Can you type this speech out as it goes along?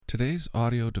Today's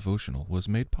audio devotional was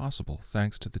made possible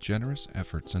thanks to the generous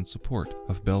efforts and support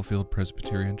of Bellefield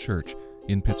Presbyterian Church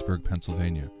in Pittsburgh,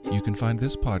 Pennsylvania. You can find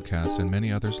this podcast and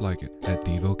many others like it at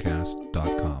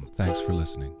Devocast.com. Thanks for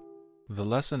listening. The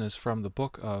lesson is from the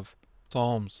book of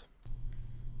Psalms.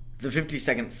 The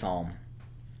 52nd Psalm.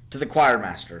 To the choir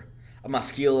master, a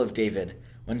maskil of David,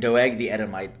 when Doeg the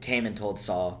Edomite came and told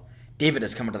Saul, David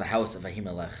has come into the house of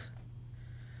Ahimelech.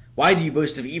 Why do you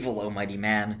boast of evil, O mighty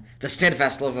man? The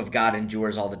steadfast love of God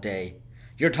endures all the day.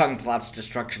 Your tongue plots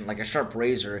destruction like a sharp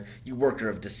razor, you worker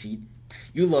of deceit.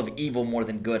 You love evil more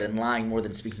than good, and lying more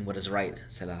than speaking what is right,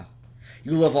 Selah.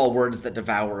 You love all words that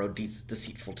devour, O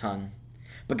deceitful tongue.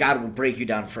 But God will break you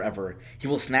down forever. He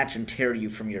will snatch and tear you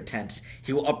from your tents.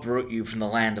 He will uproot you from the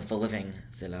land of the living,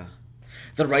 Selah.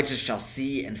 The righteous shall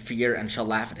see and fear and shall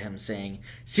laugh at him, saying,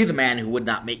 See the man who would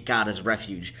not make God his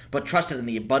refuge, but trusted in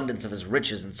the abundance of his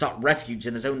riches and sought refuge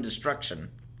in his own destruction.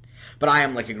 But I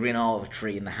am like a green olive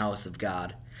tree in the house of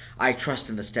God. I trust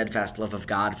in the steadfast love of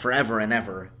God forever and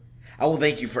ever. I will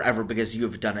thank you forever because you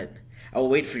have done it. I will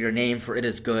wait for your name, for it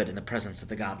is good in the presence of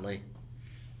the godly.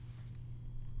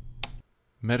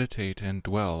 Meditate and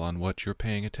dwell on what you're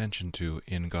paying attention to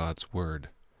in God's Word.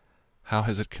 How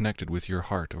has it connected with your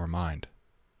heart or mind?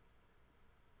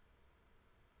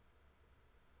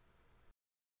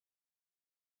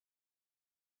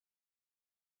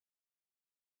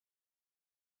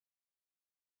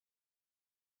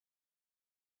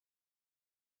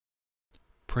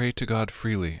 Pray to God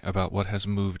freely about what has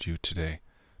moved you today.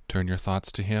 Turn your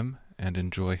thoughts to Him and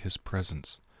enjoy His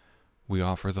presence. We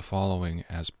offer the following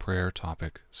as prayer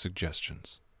topic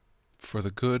suggestions. For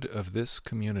the good of this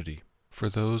community, for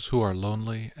those who are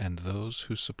lonely and those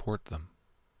who support them.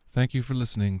 Thank you for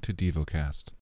listening to Devocast.